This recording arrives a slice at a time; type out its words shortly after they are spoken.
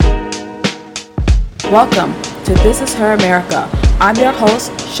Welcome to This Is Her America. I'm your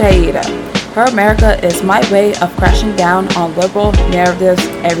host, Shaida. Her America is my way of crashing down on liberal narratives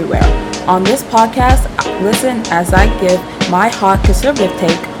everywhere. On this podcast, listen as I give my hot conservative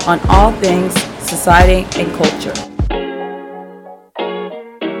take on all things society and culture.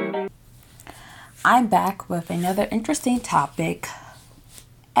 I'm back with another interesting topic,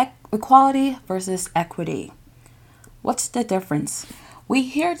 equality versus equity. What's the difference? We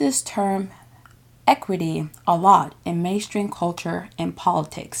hear this term equity a lot in mainstream culture and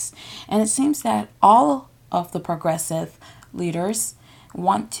politics, and it seems that all of the progressive leaders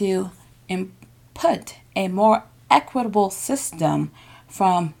want to input a more equitable system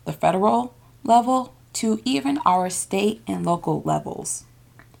from the federal level to even our state and local levels.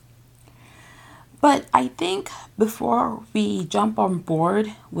 But I think before we jump on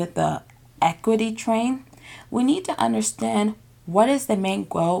board with the equity train, we need to understand what is the main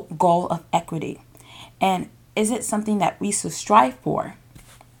goal of equity. And is it something that we should strive for?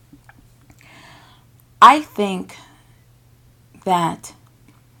 I think that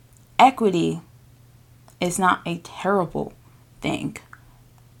equity is not a terrible thing.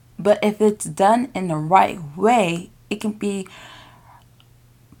 But if it's done in the right way, it can be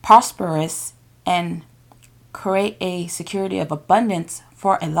prosperous and create a security of abundance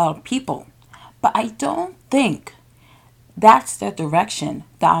for a lot of people. But I don't think that's the direction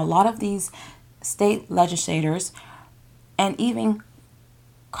that a lot of these state legislators and even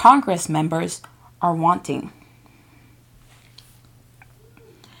Congress members are wanting.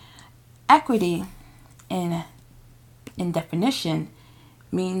 Equity in definition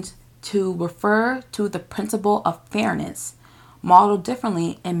means to refer to the principle of fairness, modeled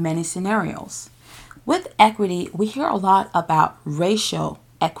differently in many scenarios. With equity, we hear a lot about racial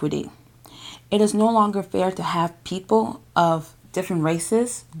equity. It is no longer fair to have people of different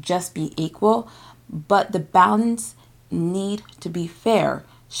races just be equal, but the balance need to be fair,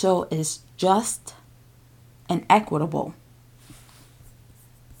 so it's just and equitable.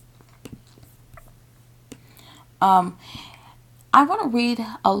 I want to read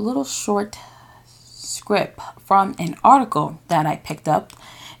a little short script from an article that I picked up.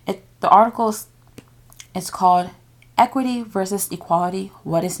 The article is called Equity versus Equality,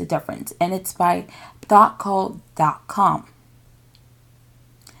 What is the Difference? And it's by thoughtcode.com.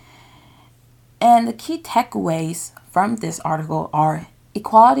 And the key takeaways from this article are: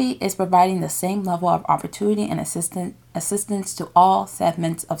 equality is providing the same level of opportunity and assistance to all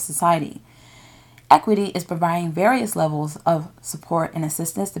segments of society. Equity is providing various levels of support and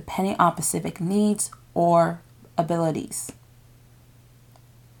assistance depending on specific needs or abilities.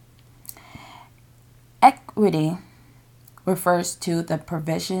 Equity refers to the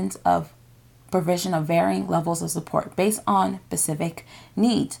provision of varying levels of support based on specific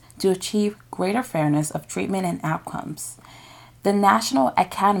needs to achieve greater fairness of treatment and outcomes. The National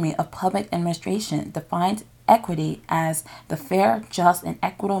Academy of Public Administration defines equity as the fair, just, and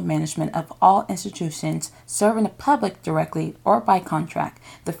equitable management of all institutions serving the public directly or by contract,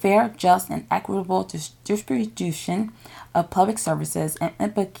 the fair, just, and equitable distribution of public services and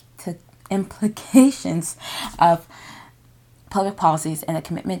implications of public policies, and a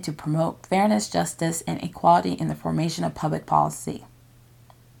commitment to promote fairness, justice, and equality in the formation of public policy.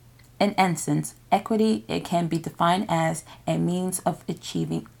 In essence, equity, it can be defined as a means of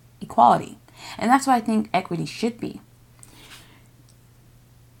achieving equality. And that's what I think equity should be.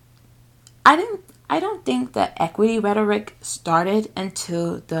 I don't think that equity rhetoric started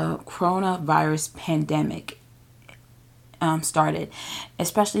until the coronavirus pandemic started,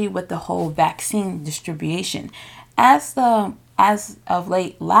 especially with the whole vaccine distribution. As of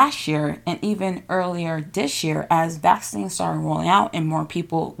late last year and even earlier this year, as vaccines started rolling out and more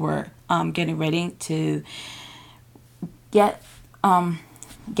people were getting ready to get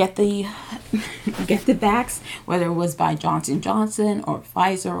the vax, whether it was by Johnson & Johnson or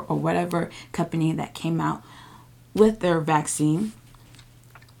Pfizer or whatever company that came out with their vaccine.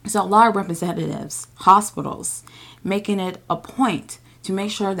 So a lot of representatives, hospitals, making it a point to make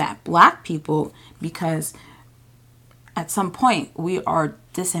sure that Black people, because at some point we are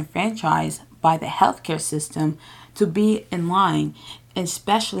disenfranchised by the healthcare system, to be in line,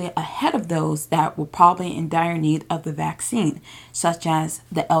 especially ahead of those that were probably in dire need of the vaccine, such as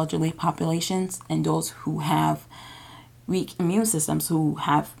the elderly populations and those who have weak immune systems, who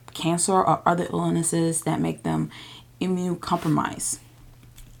have cancer or other illnesses that make them immune compromised.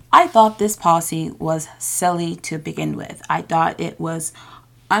 I thought this policy was silly to begin with. I thought it was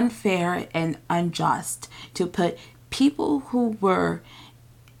unfair and unjust to put people who were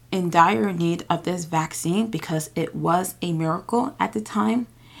in dire need of this vaccine, because it was a miracle at the time,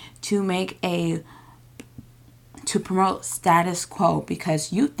 to make a to promote status quo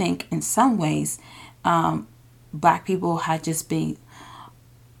because you think in some ways black people had just been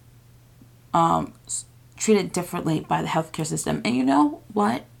treated differently by the healthcare system. And you know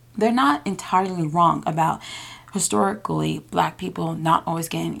what? They're not entirely wrong about historically black people not always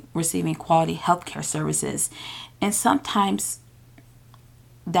receiving quality healthcare services. And sometimes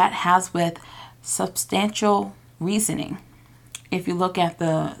that has with substantial reasoning. If you look at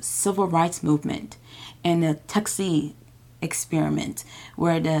the civil rights movement and the Tuskegee experiment,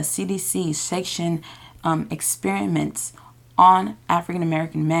 where the CDC sanctioned experiments on African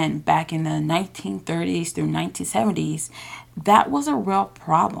American men back in the 1930s through 1970s, that was a real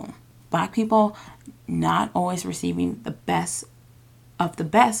problem. Black people not always receiving the best of the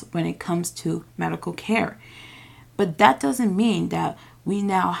best when it comes to medical care. But that doesn't mean that we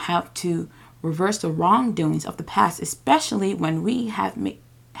now have to reverse the wrongdoings of the past, especially when we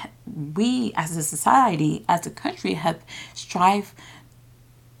as a society, as a country, have strived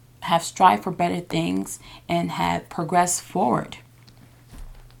for better things and have progressed forward.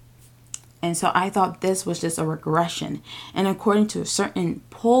 And so I thought this was just a regression. And according to certain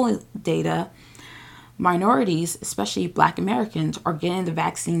poll data, minorities, especially Black Americans, are getting the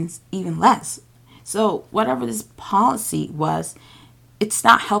vaccines even less. So whatever this policy was, it's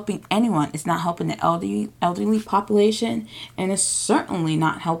not helping anyone. It's not helping the elderly population, and it's certainly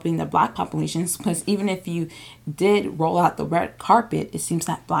not helping the Black populations, because even if you did roll out the red carpet, it seems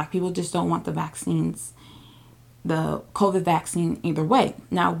that Black people just don't want the vaccines, the COVID vaccine either way.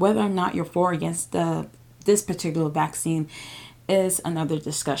 Now, whether or not you're for or against this particular vaccine is another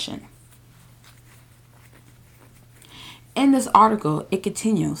discussion. In this article, it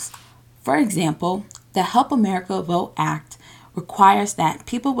continues. For example, the Help America Vote Act requires that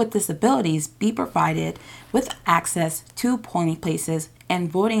people with disabilities be provided with access to polling places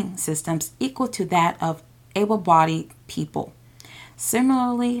and voting systems equal to that of able-bodied people.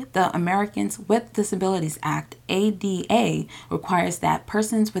 Similarly, the Americans with Disabilities Act, ADA, requires that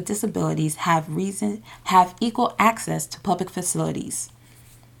persons with disabilities have equal access to public facilities.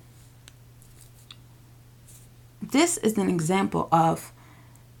 This is an example of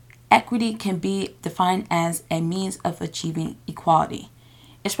equity can be defined as a means of achieving equality,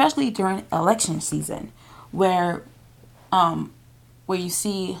 especially during election season, where you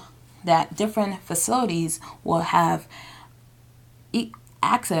see that different facilities will have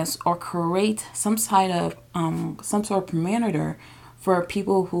access or create some sort of parameter for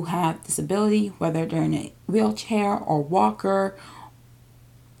people who have disability, whether they're in a wheelchair or walker,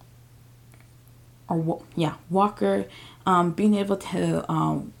 being able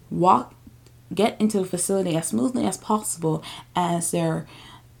to get into the facility as smoothly as possible as their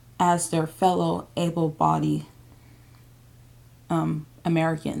fellow able-bodied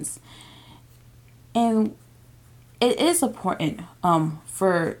Americans. And it is important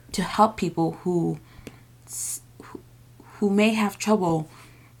to help people who may have trouble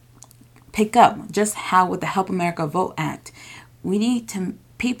pick up just how with the Help America Vote Act,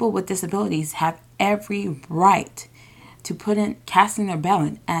 people with disabilities have every right to put in casting their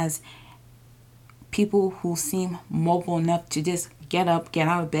ballot as people who seem mobile enough to just get up, get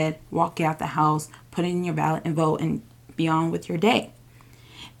out of bed, walk out the house, put in your ballot and vote and be on with your day.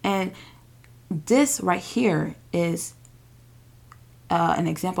 And this right here is an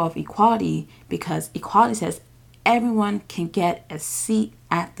example of equality, because equality says everyone can get a seat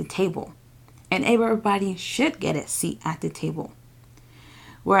at the table and everybody should get a seat at the table.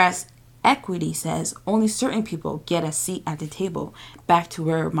 Whereas equity says only certain people get a seat at the table. Back to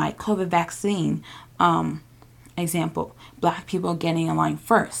where my COVID vaccine example, Black people getting in line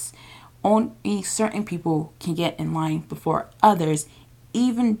first. Only certain people can get in line before others,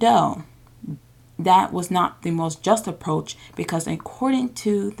 even though that was not the most just approach, because according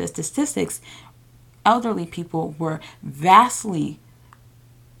to the statistics, elderly people were vastly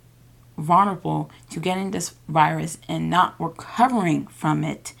vulnerable to getting this virus and not recovering from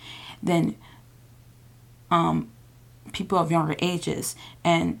it than people of younger ages.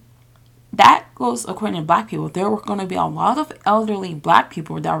 And that goes according to Black people. There were going to be a lot of elderly Black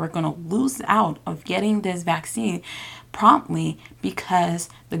people that were going to lose out of getting this vaccine promptly because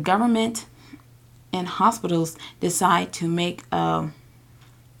the government and hospitals decide to make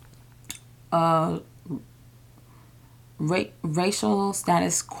racial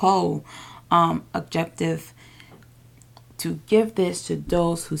status quo objective to give this to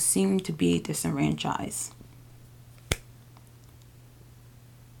those who seem to be disenfranchised.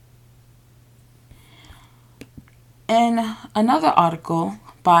 In another article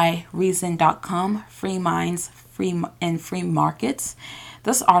by Reason.com, Free Minds, Free Markets,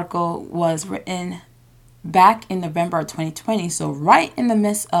 this article was written back in November of 2020, so right in the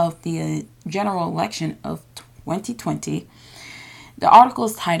midst of the general election of 2020. The article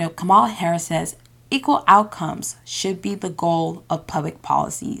is titled, Kamala Harris says equal outcomes should be the goal of public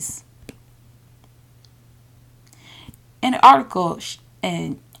policies. In the article,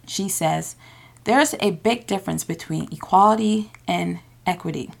 she says, there's a big difference between equality and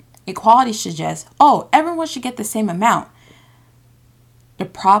equity. Equality suggests, everyone should get the same amount. The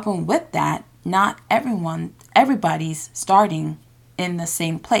problem with that, not everybody's starting in the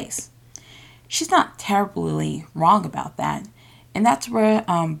same place. She's not terribly wrong about that. And that's where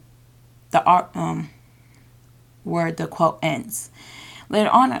where the quote ends. Later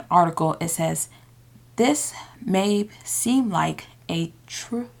on in the article, it says, this may seem like a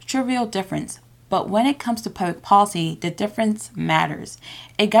trivial difference, but when it comes to public policy, the difference matters.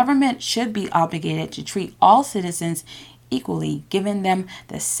 A government should be obligated to treat all citizens equally, giving them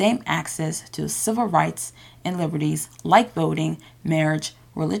the same access to civil rights and liberties like voting, marriage,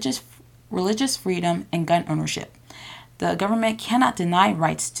 religious freedom, and gun ownership. The government cannot deny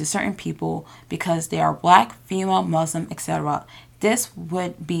rights to certain people because they are black, female, Muslim, etc. This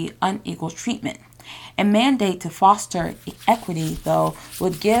would be unequal treatment. A mandate to foster equity, though,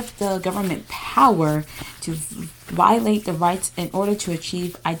 would give the government power to violate the rights in order to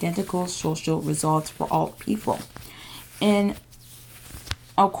achieve identical social results for all people. In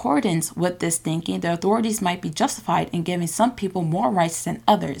accordance with this thinking, the authorities might be justified in giving some people more rights than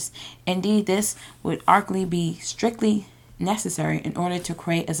others. Indeed, this would arguably be strictly necessary in order to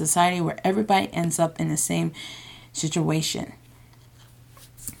create a society where everybody ends up in the same situation.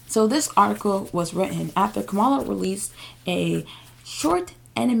 So this article was written after Kamala released a short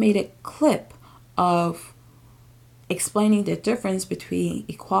animated clip of explaining the difference between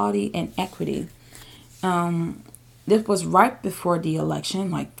equality and equity. This was right before the election,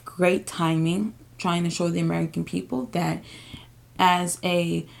 like great timing, trying to show the American people that as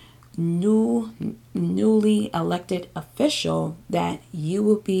a newly elected official, that you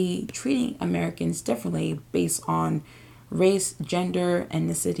will be treating Americans differently based on race, gender,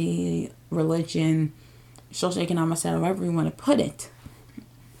 ethnicity, religion, socioeconomic status, however you want to put it.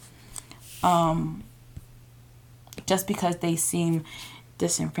 Just because they seem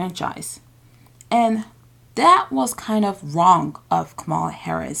disenfranchised. And that was kind of wrong of Kamala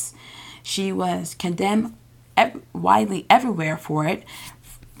Harris. She was condemned widely everywhere for it,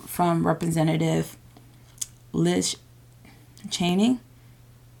 from Representative Liz Cheney,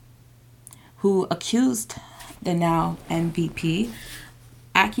 who accused the now MVP,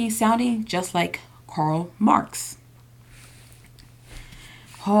 sounding just like Karl Marx.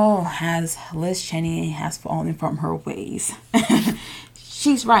 Has Liz Cheney has fallen from her ways.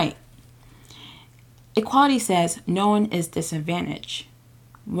 She's right. Equality says no one is disadvantaged,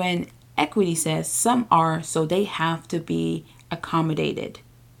 when equity says some are, so they have to be accommodated.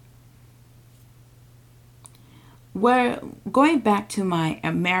 Where going back to my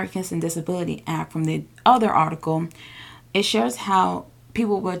Americans with Disability Act from the other article, it shares how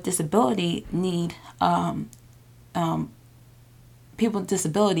people with disability people with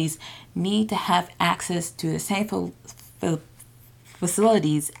disabilities need to have access to the same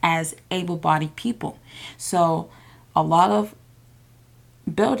facilities as able-bodied people. So a lot of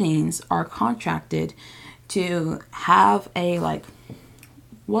buildings are contracted to have a a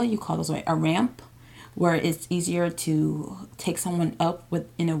ramp, where it's easier to take someone up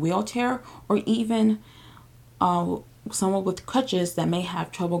in a wheelchair, or even someone with crutches that may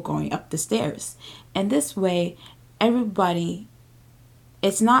have trouble going up the stairs. And this way, everybody,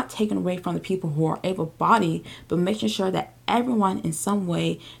 it's not taken away from the people who are able-bodied, but making sure that everyone in some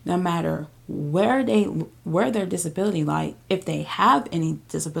way, no matter where their disability lies, if they have any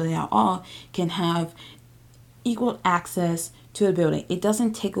disability at all, can have equal access to the building. It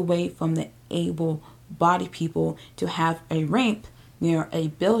doesn't take away from the able-bodied people to have a ramp near a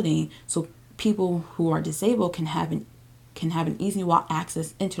building, so people who are disabled can have an easy walk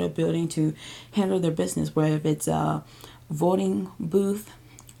access into the building to handle their business, whether it's a voting booth,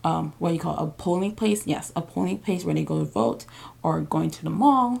 a polling place. Yes, a polling place where they go to vote, or going to the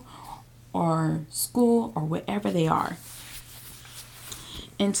mall, or school, or wherever they are.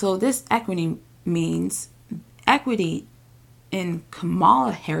 And so this equity in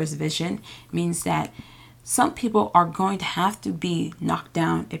Kamala Harris' vision means that some people are going to have to be knocked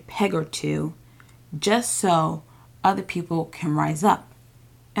down a peg or two just so other people can rise up.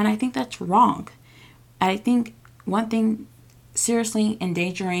 And I think that's wrong. I think one thing seriously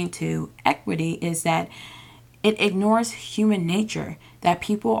endangering to equity is that it ignores human nature, that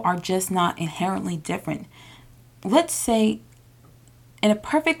people are just not inherently different. Let's say in a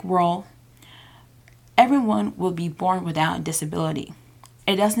perfect world, everyone will be born without a disability.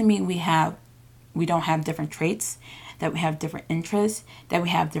 It doesn't mean we don't have different traits, that we have different interests, that we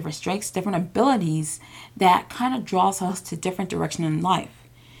have different strengths, different abilities that kind of draws us to different direction in life.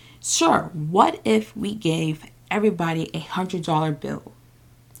 Sure, what if we gave everybody $100 bill?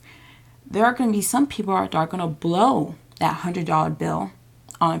 There are going to be some people that are going to blow that $100 bill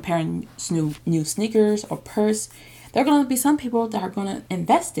on a pair of new sneakers or purse. There are going to be some people that are going to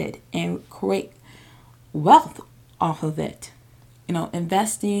invest it and create wealth off of it.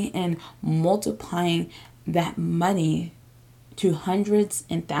 Investing and multiplying that money to hundreds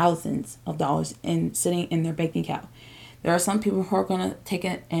and thousands of dollars and sitting in their bank account. There are some people who are going to take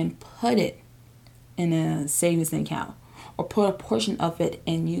it and put it in a savings account, or put a portion of it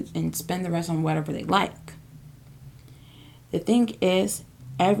and spend the rest on whatever they like. The thing is,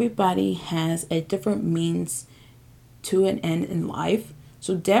 everybody has a different means to an end in life,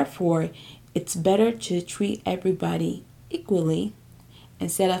 so therefore it's better to treat everybody equally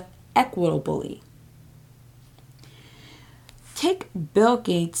instead of equitably. Take Bill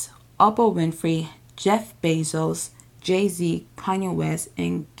Gates, Oprah Winfrey, Jeff Bezos, Jay-Z, Kanye West,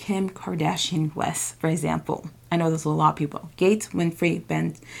 and Kim Kardashian West, for example. I know there's a lot of people. Gates, Winfrey,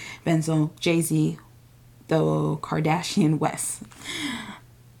 Benzo, Jay-Z, the Kardashian West.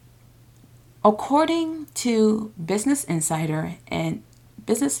 According to Business Insider,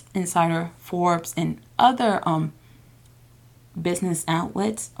 Forbes, and other business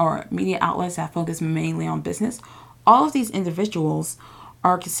outlets or media outlets that focus mainly on business, all of these individuals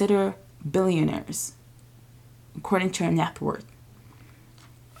are considered billionaires, according to their net worth.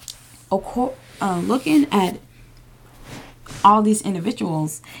 Looking at all these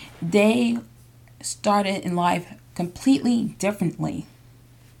individuals, they started in life completely differently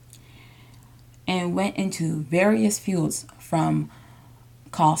and went into various fields, from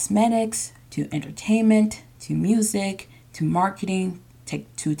cosmetics to entertainment to music to marketing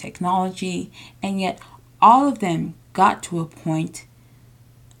to technology, and yet all of them got to a point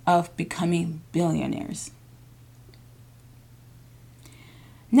of becoming billionaires.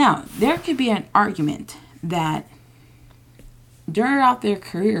 Now, there could be an argument that throughout their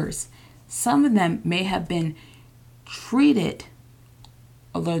careers, some of them may have been treated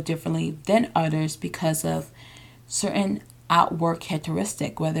a little differently than others because of certain outward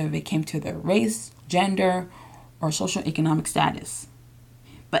characteristic, whether it came to their race, gender, or social economic status.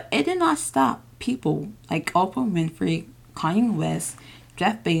 But it did not stop people like Oprah Winfrey, Kanye West,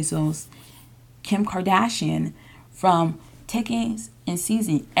 Jeff Bezos, Kim Kardashian from taking and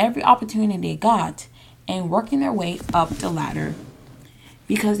seizing every opportunity they got and working their way up the ladder,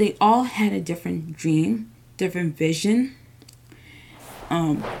 because they all had a different dream, different vision,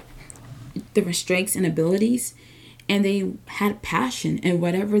 different strengths and abilities, and they had passion in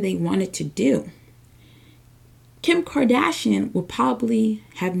whatever they wanted to do. Kim Kardashian would probably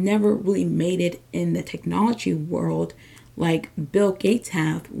have never really made it in the technology world like Bill Gates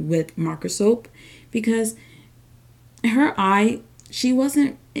have with Microsoft, because in her eye, she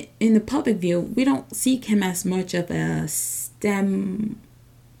wasn't in the public view. We don't see Kim as much of a STEM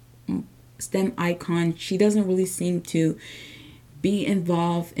icon. She doesn't really seem to be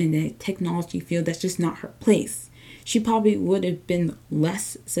involved in the technology field. That's just not her place. She probably would have been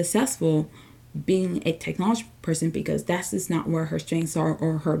less successful being a technology person, because that's just not where her strengths are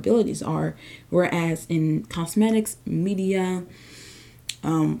or her abilities are. Whereas in cosmetics, media,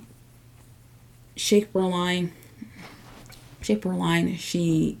 shaper line,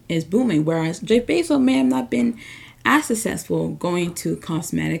 she is booming. Whereas Jeff Bezos may have not been as successful going to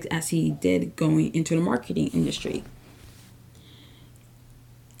cosmetics as he did going into the marketing industry.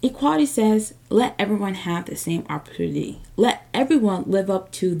 Equality says, let everyone have the same opportunity. Let everyone live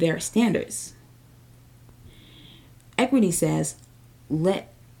up to their standards. Equity says,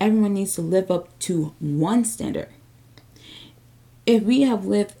 everyone needs to live up to one standard. If we have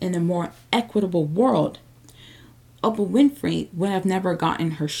lived in a more equitable world, Oprah Winfrey would have never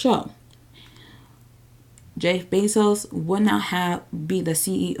gotten her show. Jeff Bezos would not be the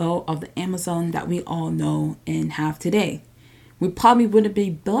CEO of the Amazon that we all know and have today. We probably wouldn't be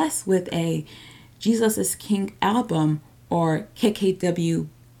blessed with a Jesus is King album or KKW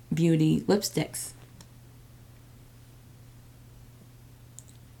Beauty lipsticks.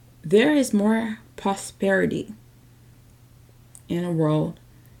 There is more prosperity in a world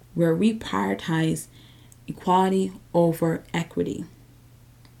where we prioritize equality over equity,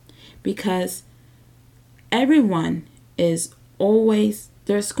 because everyone is always,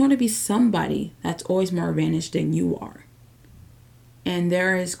 there's going to be somebody that's always more advantaged than you are. And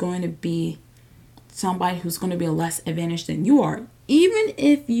there is going to be somebody who's going to be less advantaged than you are. Even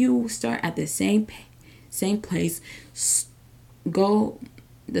if you start at the same same place, go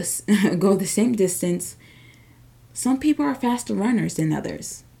this go the same distance. Some people are faster runners than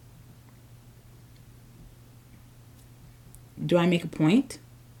others. Do I make a point?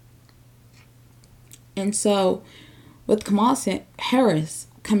 And so, with Kamala Harris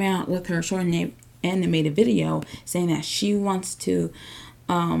coming out with her short animated video saying that she wants to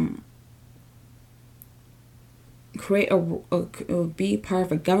be part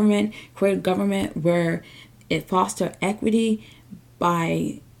of a government, create a government where it fosters equity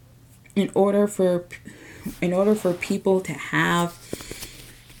in order for people to have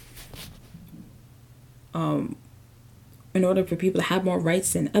more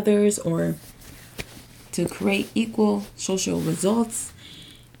rights than others, or to create equal social results.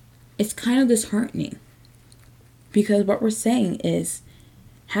 It's kind of disheartening, because what we're saying is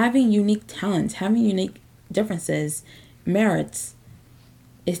having unique talents, having unique differences, merits,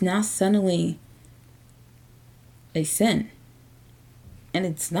 is now suddenly a sin. And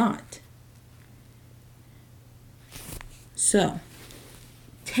it's not. So,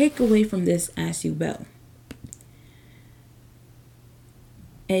 take away from this as you will.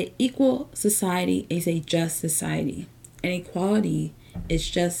 An equal society is a just society. And equality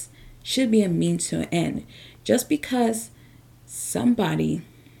should be a means to an end. Just because somebody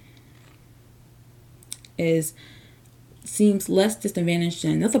seems less disadvantaged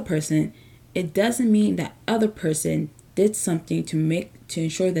than another person, it doesn't mean that other person did something to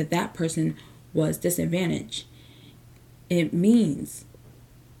ensure that person was disadvantaged. It means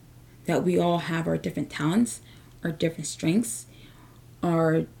that we all have our different talents, our different strengths,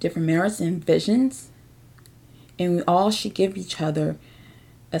 our different merits and visions, and we all should give each other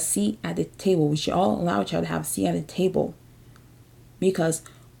a seat at the table. We should all allow each other to have a seat at the table, because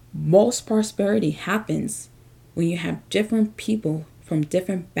most prosperity happens when you have different people from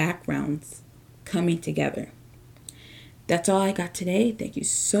different backgrounds coming together. That's all I got today. Thank you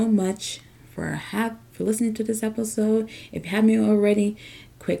so much for listening to this episode. If you haven't already,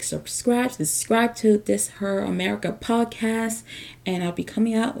 quick subscribe to this Her America podcast, and I'll be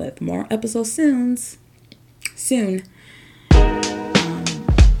coming out with more episodes soon. Have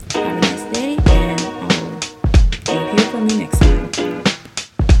a nice day, and you'll hear from me next time.